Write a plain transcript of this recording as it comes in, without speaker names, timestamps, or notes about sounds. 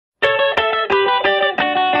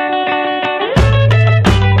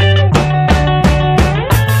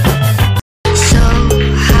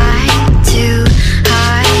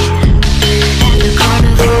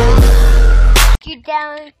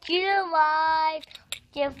life,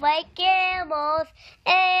 just like animals,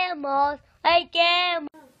 animals, like animals.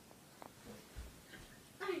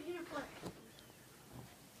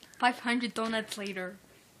 500 donuts later.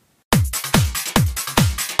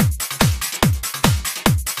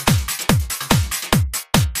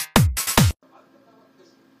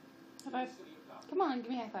 High five. Come on,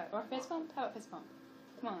 give me a high five. Or a fist bump? How about fist bump?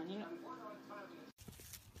 Come on, you know.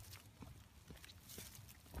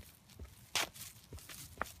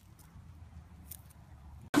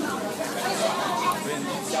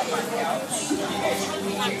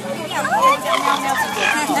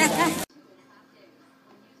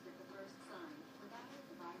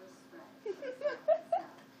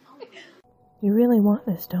 You really want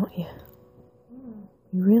this, don't you?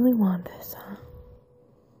 You really want this, huh?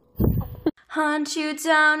 Hunt you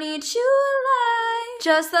down, eat you alive,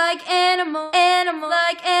 just like animals,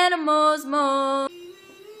 like Animals-Maroon.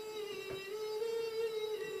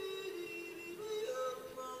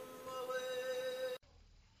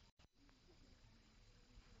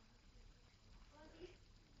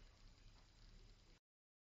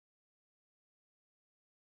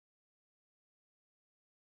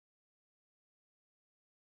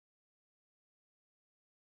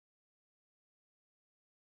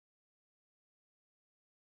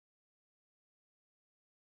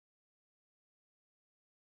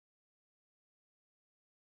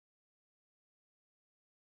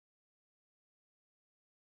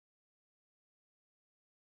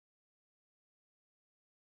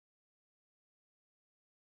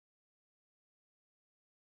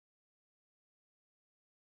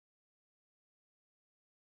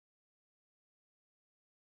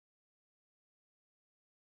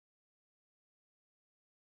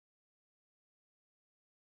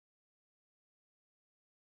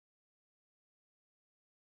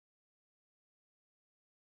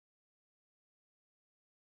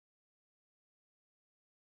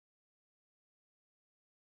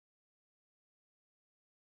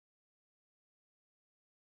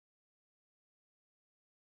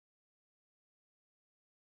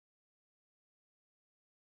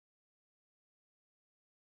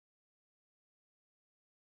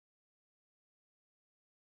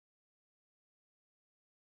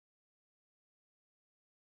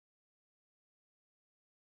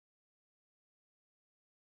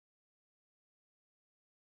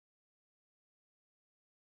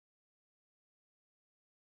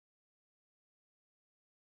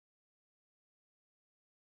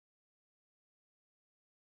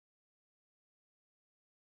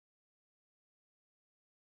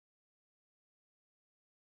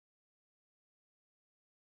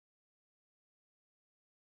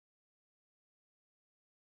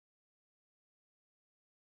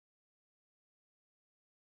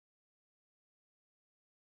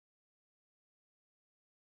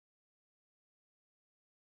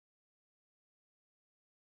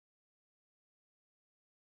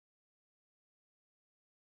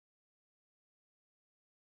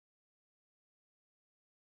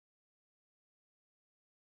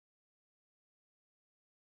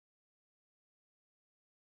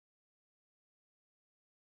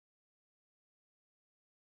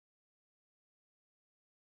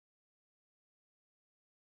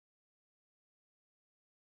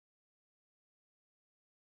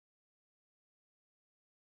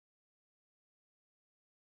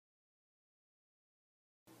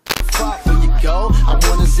 Go. I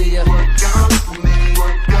wanna see you work on for me,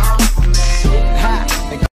 work on for me.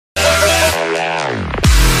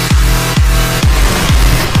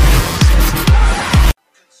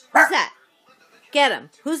 Who's that? Get him.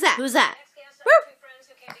 Who's that? Who's that?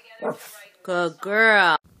 Good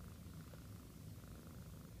girl.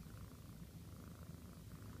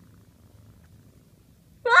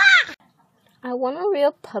 I want a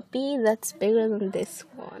real puppy that's bigger than this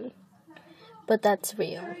one. But that's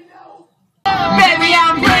real. Baby,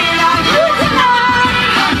 I'm bringing on you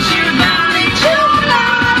tonight. Want you down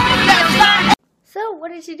tonight. That's right. So,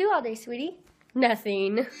 what did you do all day, sweetie?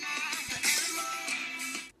 Nothing.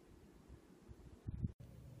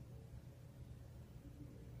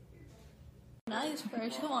 Nice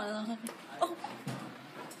first. Come on. Oh.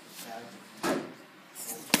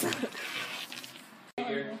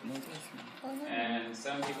 And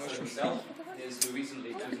Sam Hicks himself is who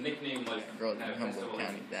recently whose nickname was Humboldt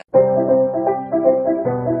County.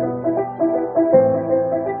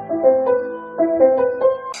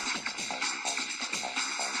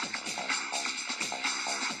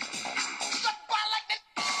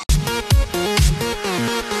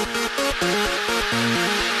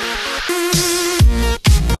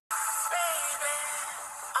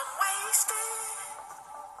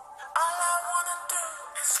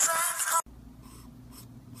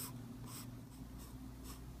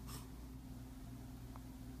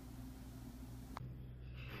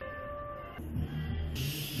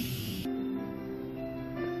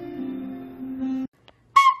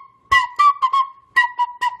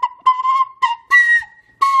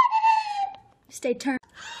 stay turned.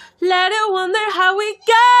 Let it wonder how we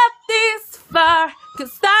got this far,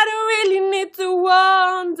 'cause I don't really need to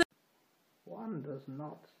wonder. One does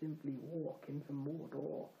not simply walk into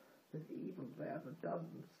Mordor with evil there that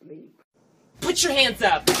doesn't sleep. Put your hands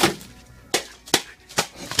up!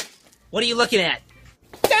 What are you looking at?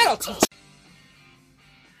 That'll teach.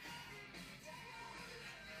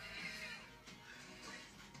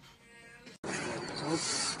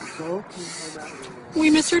 We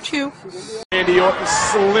miss her too. Andy Orton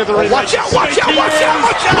slithering. Oh, watch out! Watch out! Watch out!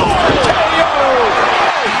 Watch out!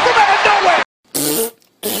 Come out of nowhere!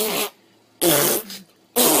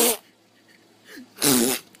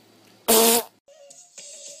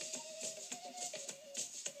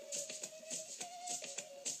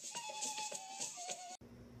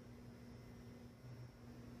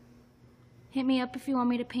 Hit me up if you want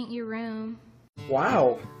me to paint your room.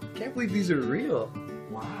 Wow, can't believe these are real.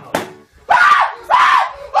 Wow.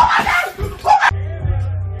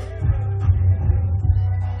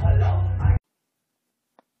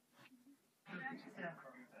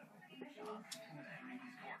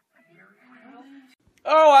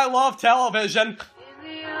 Oh, I love television.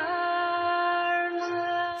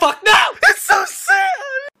 Fuck no! It's so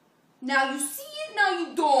sad! Now you see it, now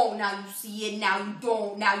you don't. Now you see it, now you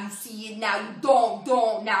don't. Now you see it, now you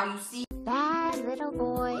don't. Now you see it. Bad little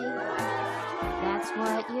boy, that's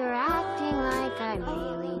what you're acting like. I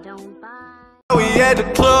really don't buy. We at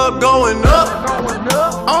the club going up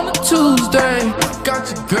on a Tuesday. Got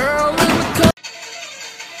your girl in the club.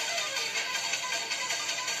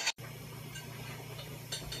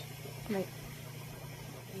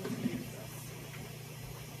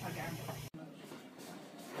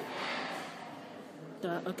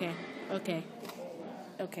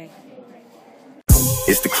 Okay.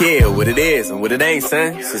 It's the kid, what it is and what it ain't,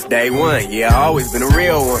 son. Since day one, yeah, I always been a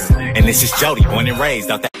real one. And this is Jody, born and raised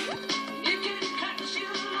out that.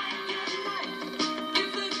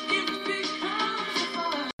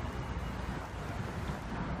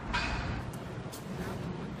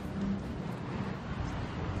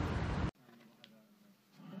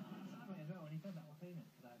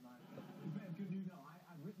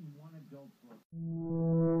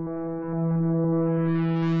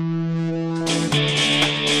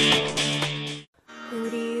 Who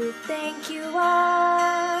do you think you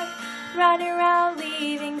are, running around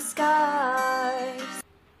leaving scars?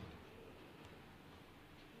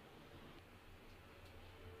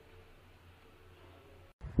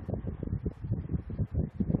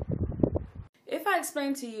 If I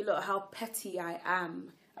explain to you, look, how petty I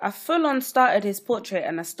am. I full on started his portrait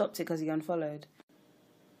and I stopped it because he unfollowed.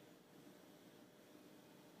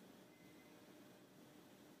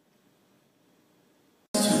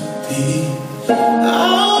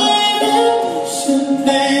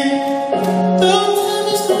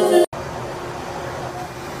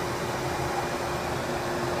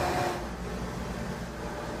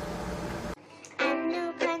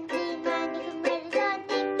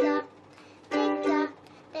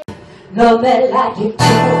 Love me like you do.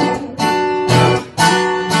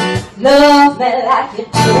 Love me like you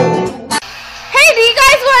do. Hey, do you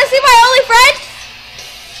guys want to see my only friend?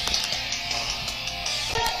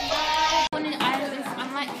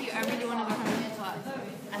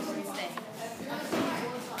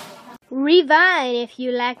 Revine if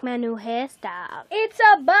you like my new hairstyle. It's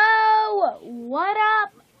a bow. What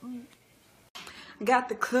up? Got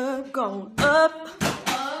the club going up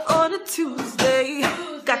on a Tuesday.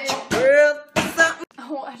 Got your girl.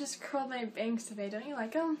 Oh, I just curled my bangs today. Don't you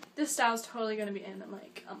like them? This style's totally gonna be in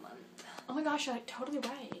like a month. Oh my gosh, you're like totally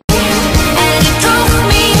right.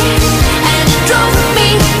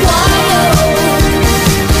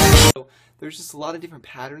 There's just a lot of different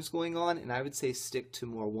patterns going on, and I would say stick to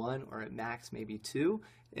more one or at max maybe two,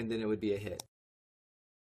 and then it would be a hit.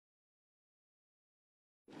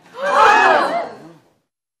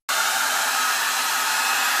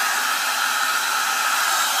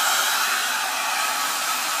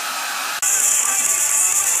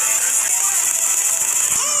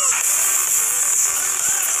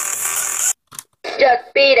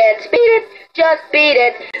 Just beat it, just beat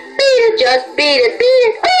it, just beat it,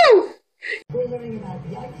 ooh!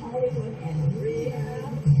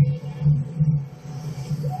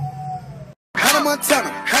 Hannah Montana,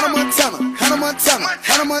 Hannah Montana, Hannah Montana,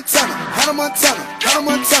 Hannah Montana, Hannah Montana, Hannah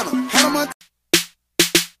Montana, Hannah Montana.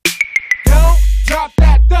 Don't drop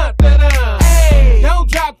that dun dun dun. Hey, don't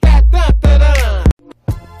drop that dun dun dun.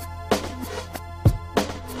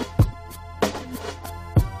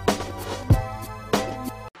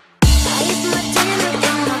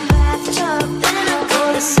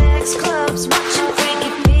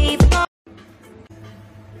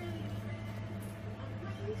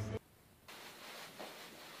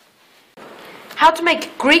 How to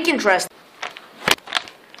make Greek interest.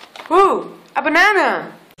 Ooh, a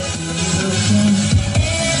banana.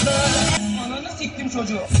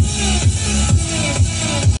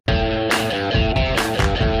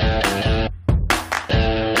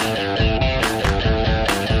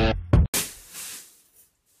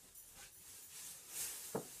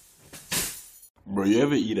 Bro, you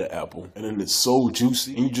ever eat an apple and then it's so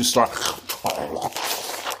juicy and you just start...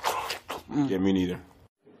 Yeah, me neither.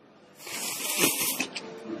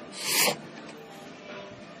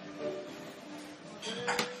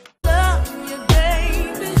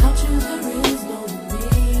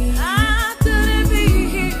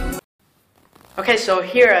 Okay, so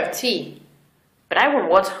here I have tea, but I want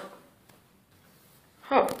water.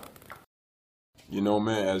 Huh. You know,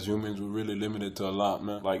 man, as humans, we're really limited to a lot,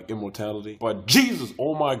 man. Like immortality. But Jesus,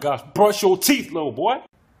 oh my gosh, brush your teeth, little boy.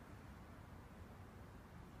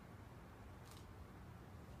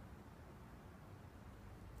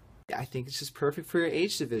 I think it's just perfect for your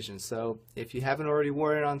age division. So if you haven't already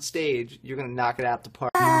worn it on stage, you're going to knock it out the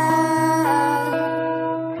park.